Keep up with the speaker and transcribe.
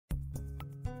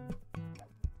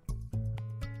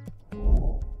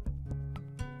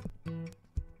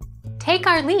Take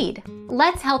our lead.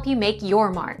 Let's help you make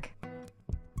your mark.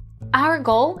 Our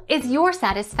goal is your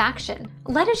satisfaction.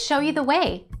 Let us show you the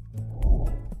way.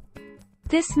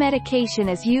 This medication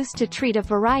is used to treat a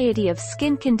variety of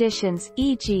skin conditions,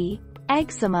 e.g.,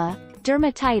 eczema,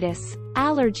 dermatitis,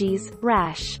 allergies,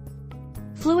 rash.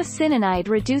 Fluocinonide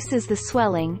reduces the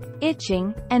swelling,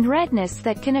 itching, and redness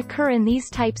that can occur in these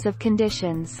types of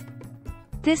conditions.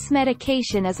 This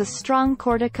medication is a strong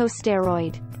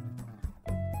corticosteroid.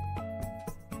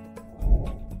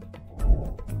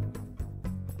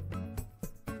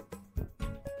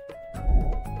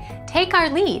 Take our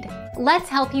lead. Let's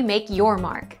help you make your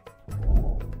mark.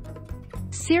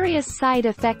 Serious side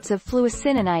effects of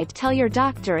fluocinonide. Tell your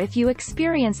doctor if you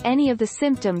experience any of the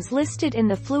symptoms listed in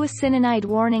the fluocinonide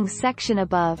warning section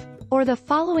above, or the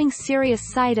following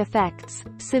serious side effects: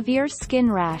 severe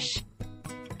skin rash,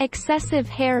 excessive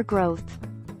hair growth,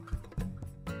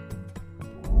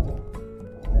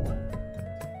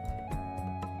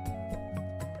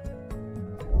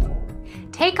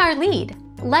 Take our lead.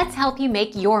 Let's help you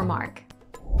make your mark.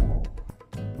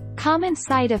 Common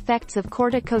side effects of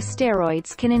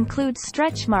corticosteroids can include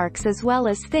stretch marks as well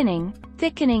as thinning,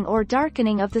 thickening or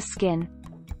darkening of the skin.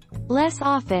 Less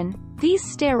often, these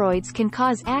steroids can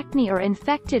cause acne or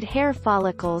infected hair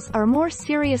follicles or more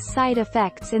serious side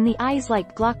effects in the eyes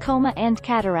like glaucoma and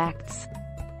cataracts.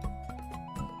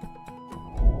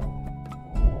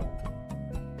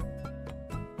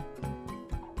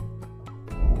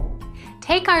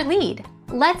 Take our lead.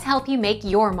 Let's help you make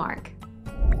your mark.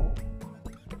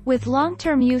 With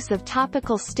long-term use of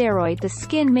topical steroid, the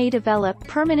skin may develop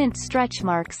permanent stretch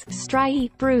marks, striae,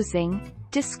 bruising,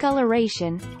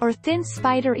 discoloration, or thin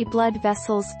spidery blood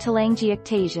vessels,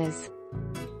 telangiectasias.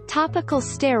 Topical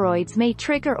steroids may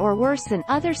trigger or worsen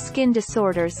other skin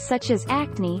disorders such as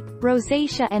acne,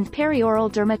 rosacea and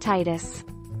perioral dermatitis.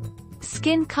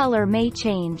 Skin color may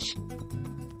change.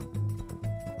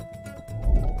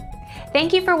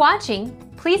 Thank you for watching.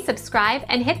 Please subscribe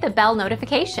and hit the bell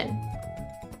notification.